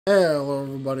Hello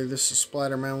everybody, this is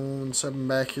Splatterman117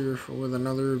 back here with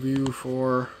another review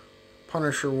for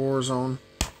Punisher Warzone,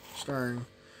 starring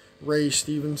Ray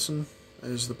Stevenson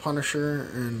as the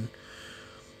Punisher.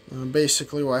 And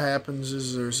basically what happens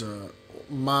is there's a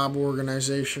mob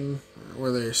organization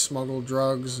where they smuggle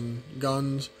drugs and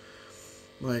guns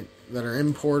that are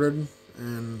imported,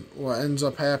 and what ends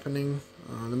up happening,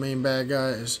 the main bad guy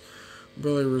is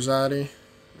Billy Rosati,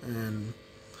 and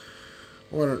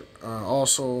what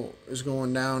also is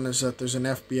going down is that there's an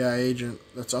FBI agent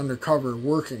that's undercover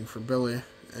working for Billy,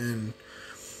 and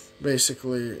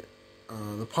basically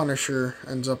the Punisher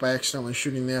ends up accidentally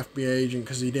shooting the FBI agent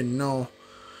because he didn't know,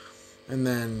 and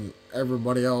then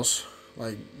everybody else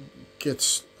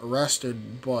gets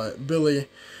arrested, but Billy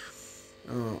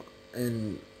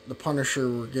and the Punisher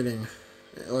were getting,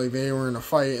 they were in a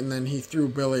fight, and then he threw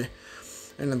Billy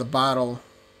into the bottle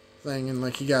thing,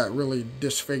 and he got really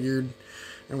disfigured.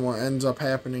 And what ends up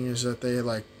happening is that they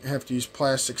have to use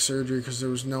plastic surgery because there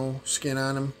was no skin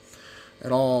on him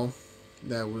at all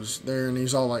that was there, and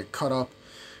he's all cut up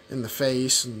in the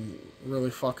face and really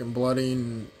fucking bloody,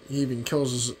 and he even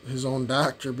kills his own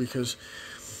doctor because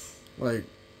one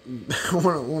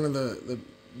of the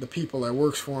people that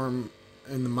works for him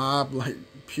in the mob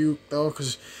puked though,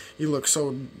 because he looked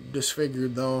so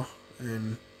disfigured though,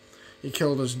 and he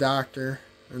killed his doctor.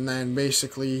 And then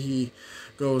basically he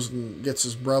goes and gets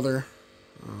his brother,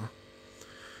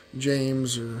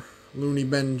 James, or Looney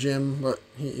Bin Jim, but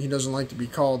he doesn't like to be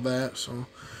called that. So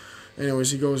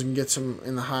anyways, he goes and gets him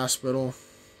in the hospital,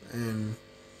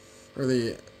 or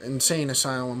the insane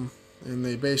asylum, and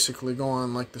they basically go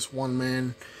on this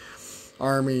one-man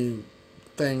army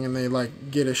thing, and they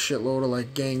get a shitload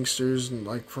of gangsters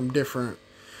and from different,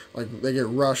 they get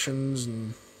Russians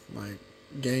and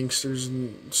gangsters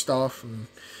and stuff, and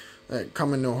that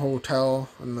come into a hotel,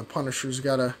 and the Punisher's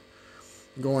gotta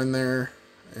go in there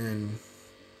and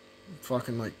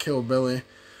fucking kill Billy.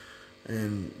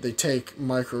 And they take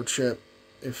Microchip,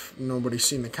 if nobody's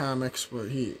seen the comics, but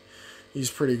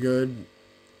he's pretty good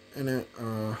in it.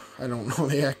 I don't know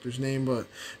the actor's name, but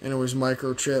anyways,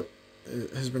 Microchip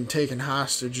has been taken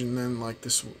hostage, and then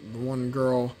this one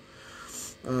girl,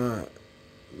 the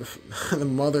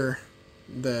mother,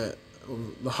 that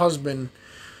the husband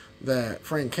that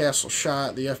Frank Castle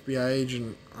shot, the FBI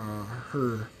agent,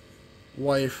 her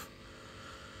wife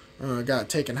got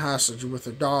taken hostage with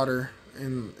her daughter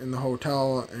in the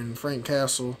hotel, and Frank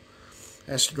Castle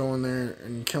has to go in there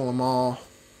and kill them all.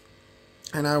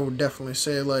 And I would definitely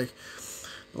say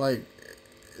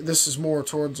this is more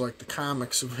towards the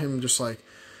comics of him just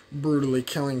brutally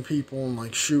killing people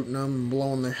and shooting them and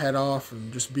blowing their head off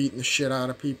and just beating the shit out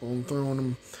of people and throwing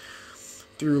them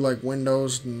through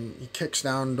windows, and he kicks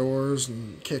down doors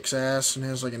and kicks ass, and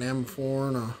has an M4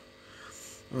 and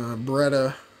a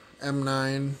Beretta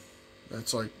M9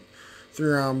 that's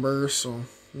 3-round burst, so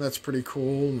that's pretty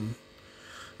cool. And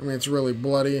I mean, it's a really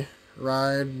bloody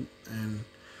ride, and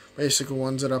basically what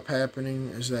ends up happening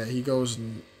is that he goes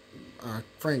and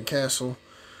Frank Castle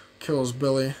kills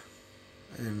Billy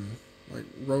and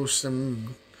roasts him,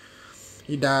 and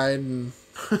he died. And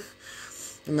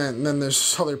and then there's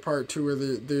this other part too where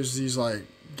there's these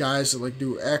guys that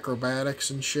do acrobatics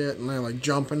and shit, and they're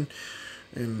jumping,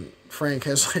 and Frank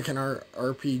has an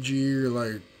RPG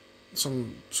or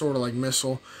some sort of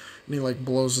missile, and he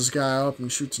blows this guy up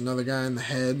and shoots another guy in the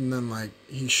head, and then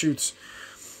he shoots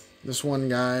this one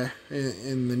guy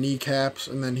in the kneecaps,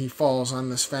 and then he falls on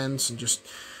this fence and just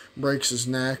breaks his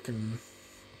neck. And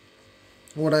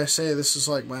what I say, this is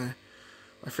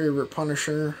my favorite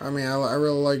Punisher. I mean, I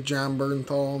really like John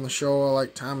Bernthal on the show. I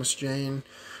like Thomas Jane,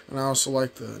 and I also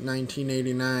like the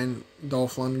 1989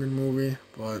 Dolph Lundgren movie.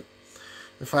 But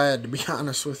if I had to be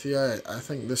honest with you, I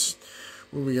think this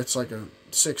movie gets a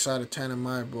 6 out of 10 in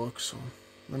my book. So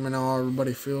let me know how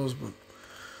everybody feels. But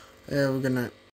yeah, have a good night.